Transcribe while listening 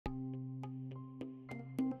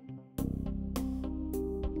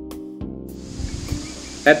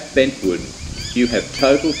At Bentwood, you have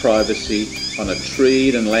total privacy on a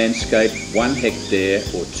treed and landscaped 1 hectare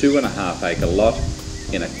or 2.5 acre lot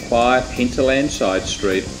in a quiet hinterland side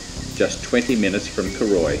street just 20 minutes from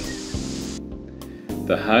Cooroy.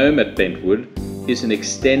 The home at Bentwood is an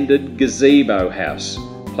extended gazebo house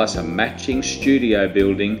plus a matching studio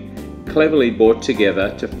building cleverly brought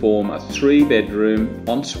together to form a 3-bedroom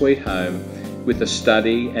ensuite home with a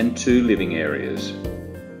study and 2 living areas.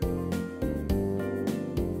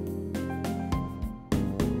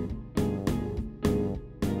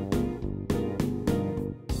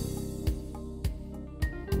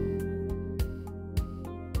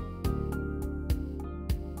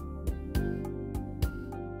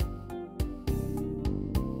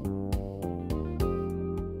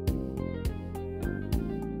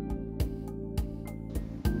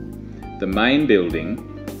 The main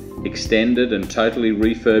building, extended and totally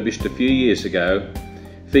refurbished a few years ago,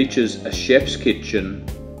 features a chef's kitchen,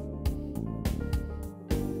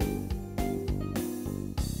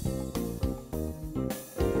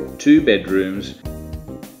 two bedrooms,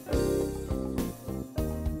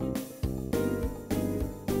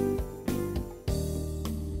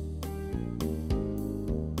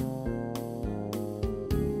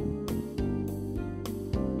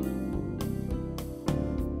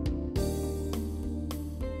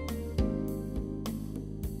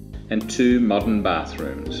 and 2 modern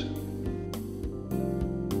bathrooms.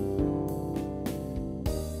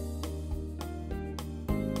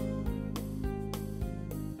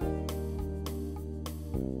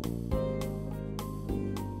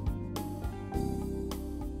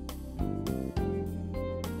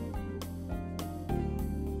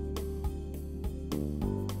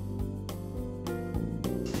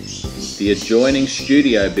 The adjoining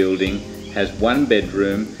studio building has 1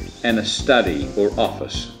 bedroom and a study or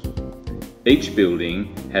office. Each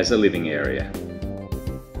building has a living area.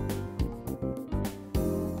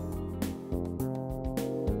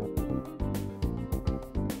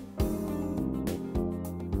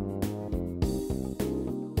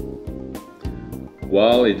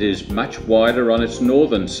 While it is much wider on its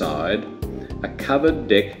northern side, a covered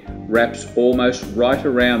deck wraps almost right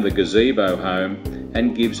around the gazebo home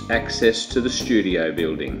and gives access to the studio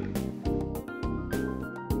building.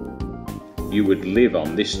 You would live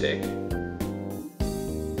on this deck.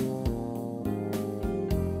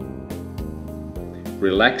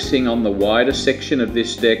 Relaxing on the wider section of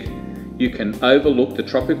this deck, you can overlook the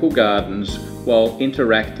tropical gardens while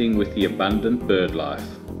interacting with the abundant bird life.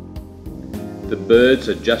 The birds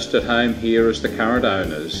are just at home here as the current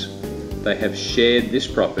owners. They have shared this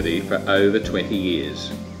property for over 20 years.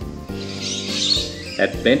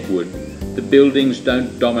 At Bentwood, the buildings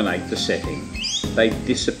don't dominate the setting. They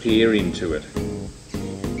disappear into it.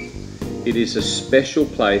 It is a special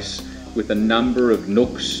place with a number of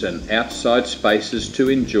nooks and outside spaces to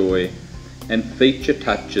enjoy and feature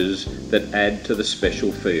touches that add to the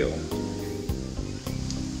special feel.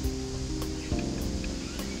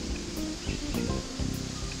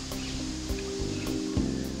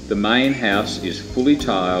 The main house is fully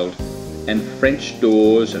tiled and French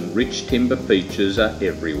doors and rich timber features are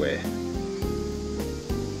everywhere.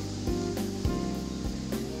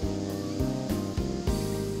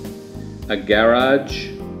 A garage,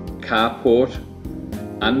 carport,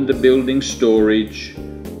 underbuilding storage,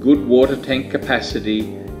 good water tank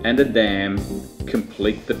capacity and a dam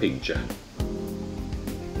complete the picture.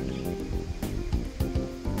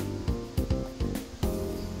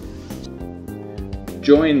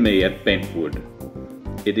 Join me at Bentwood.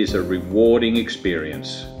 It is a rewarding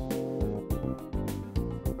experience.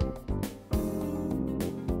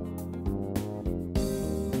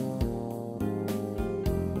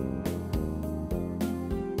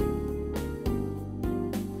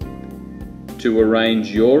 To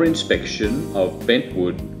arrange your inspection of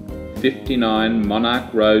Bentwood, 59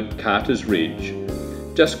 Monarch Road, Carter's Ridge,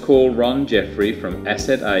 just call Ron Jeffrey from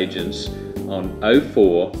Asset Agents on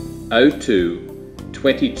 04 02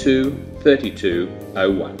 22 32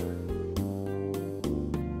 01.